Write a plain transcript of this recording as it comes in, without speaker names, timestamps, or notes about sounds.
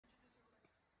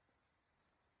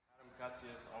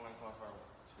Bakatsias, online qualifier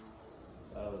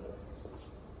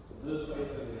 2.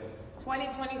 2023.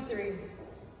 2023.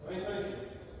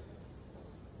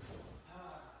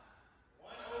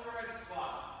 One overhead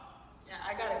squat. Yeah,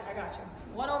 I got it. I got you.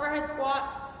 One overhead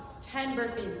squat, 10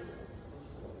 burpees.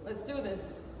 Let's do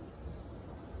this.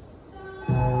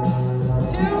 2, 1,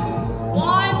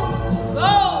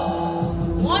 go!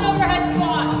 One overhead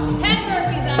squat, 10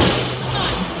 burpees out. Come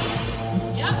on.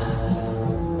 Yep.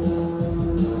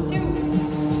 2,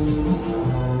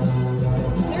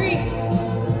 3,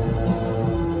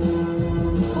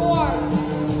 4,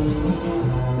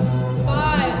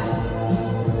 5,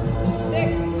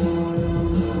 6,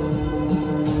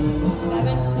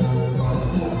 7,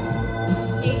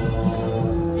 8,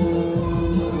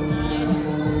 9.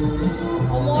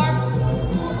 One more.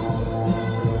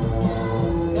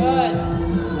 Good.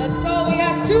 Let's go. We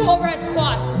have 2 overhead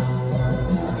squats.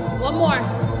 One more.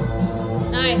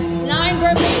 Nice. 9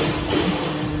 burpees.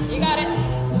 You got it.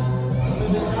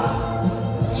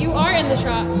 You are in the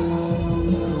shot.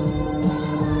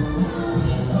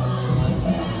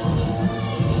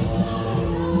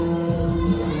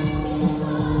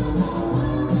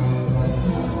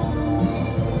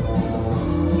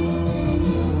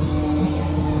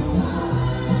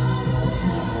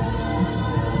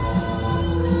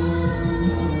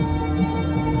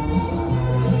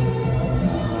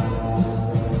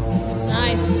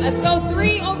 Let's go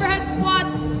 3 overhead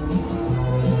squats.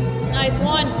 Nice.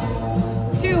 1,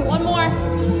 2, one more.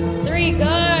 3,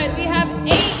 good. We have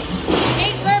 8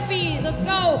 burpees. Let's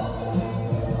go.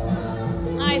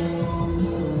 Nice.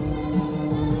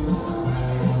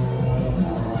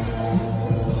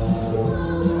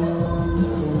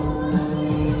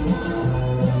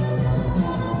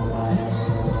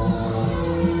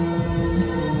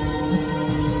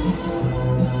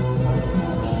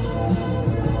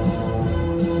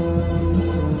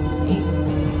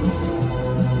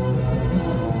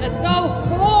 Let's go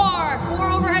 4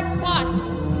 overhead squats.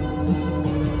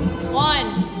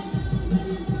 1,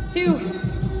 2,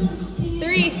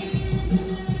 3,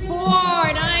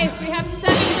 4. Nice. We have 7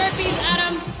 burpees,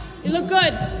 Adam. You look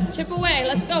good. Chip away.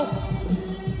 Let's go.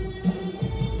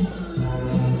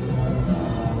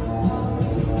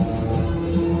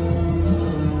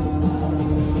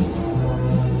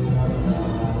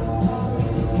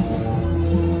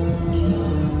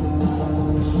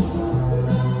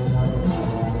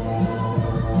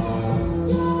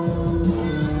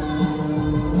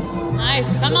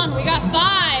 Come on, we got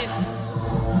 5.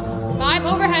 5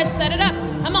 overhead, set it up.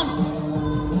 Come on.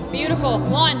 Beautiful.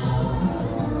 1,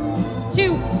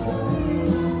 2,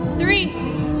 3,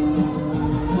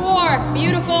 4.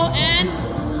 Beautiful and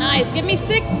nice. Give me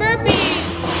 6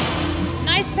 burpees.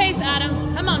 Nice pace,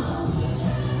 Adam. Come on.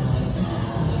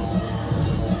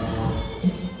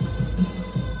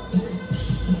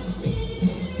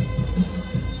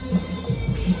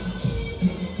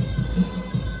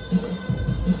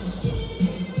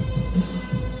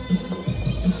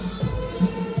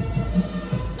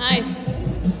 Nice.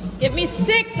 Give me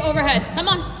 6 overhead. Come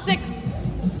on, 6.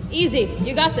 Easy.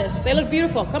 You got this. They look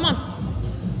beautiful. Come on.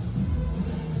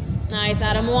 Nice,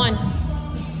 Adam. 1,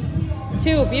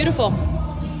 2. Beautiful.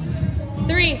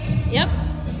 3. Yep.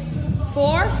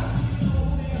 4,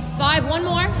 5. One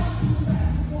more.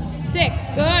 6.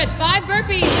 Good. 5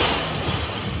 burpees.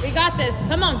 We got this.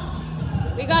 Come on.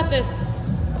 We got this.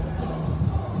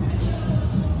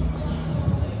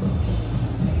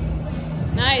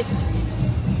 Nice.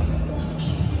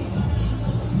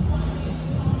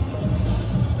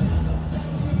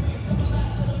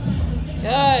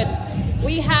 Good.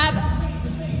 We have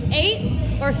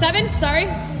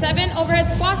 7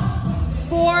 overhead squats,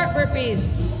 4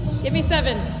 burpees. Give me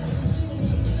 7.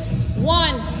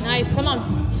 1, nice, come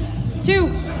on. 2,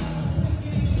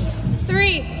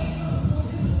 3,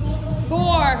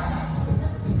 4,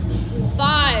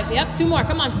 5. Yep, 2 more,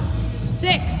 come on.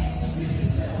 6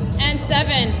 and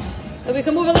 7. But we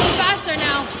can move a little faster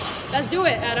now. Let's do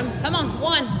it, Adam. Come on.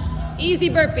 1, easy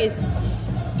burpees.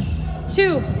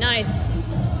 2, nice.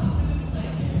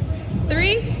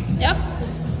 3, yep.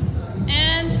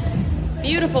 And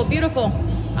beautiful, beautiful.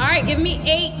 All right, give me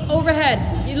 8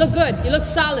 overhead. You look good. You look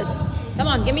solid. Come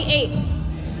on, give me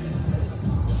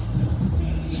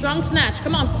 8. Strong snatch.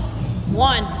 Come on.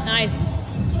 1, nice.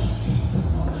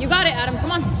 You got it, Adam.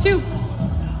 Come on. 2,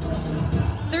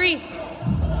 3,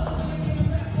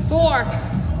 4,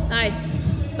 nice.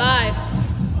 5,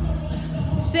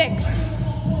 6,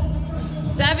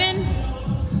 7,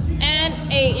 and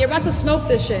 8. You're about to smoke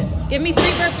this shit. Give me 3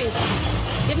 burpees.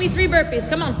 Give me 3 burpees.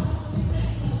 Come on.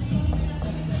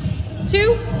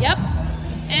 2, yep.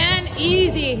 And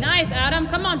easy. Nice, Adam.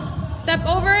 Come on. Step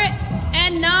over it.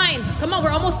 And 9. Come on, we're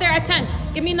almost there at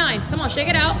 10. Give me 9. Come on, shake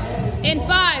it out. In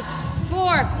 5,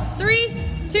 4,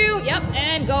 3, 2. Yep,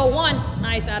 and go. 1.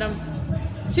 Nice, Adam.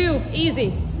 2,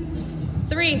 easy.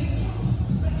 3,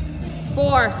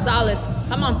 4, solid.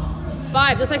 Come on.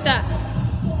 5, just like that.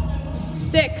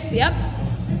 6, yep.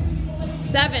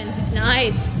 7,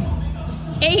 nice.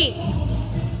 8,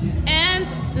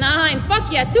 and 9.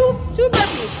 Fuck yeah, two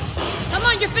burpees. Come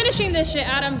on, you're finishing this shit,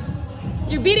 Adam.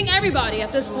 You're beating everybody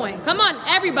at this point. Come on,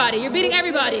 everybody. You're beating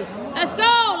everybody. Let's go.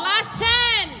 Last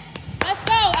 10. Let's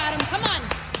go, Adam. Come on.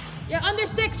 You're under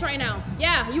 6 right now.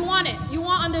 Yeah, you want it. You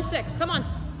want under 6. Come on.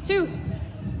 2,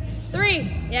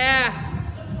 3. Yeah.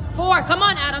 4. Come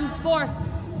on, Adam. 4.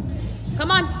 Come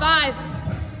on. 5.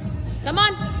 Come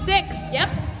on. 6. Yep.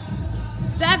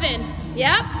 7.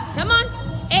 Yep. Come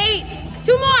on. 8.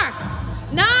 2 more.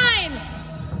 9.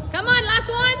 Come on. Last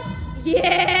one.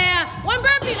 Yeah. 1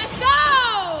 burpee. Let's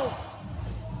go.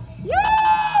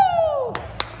 Yoo!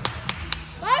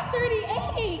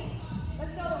 5:38.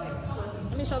 Let's show the weight. Come on.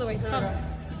 Let me show the weight. Come.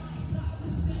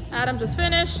 Adam just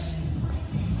finished.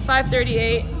 It's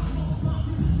 5:38.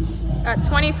 At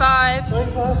 25.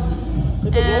 25.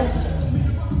 Hit the And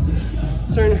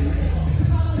ball. Turn.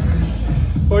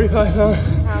 45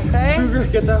 pounds. okay. Sugar,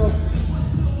 get that one.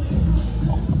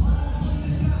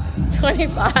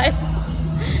 25s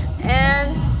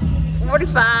and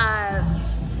 45s.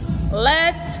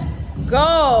 Let's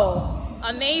go.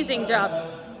 Amazing job.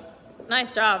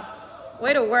 Nice job.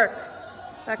 Way to work.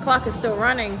 That clock is still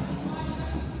running.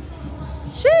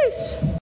 Sheesh.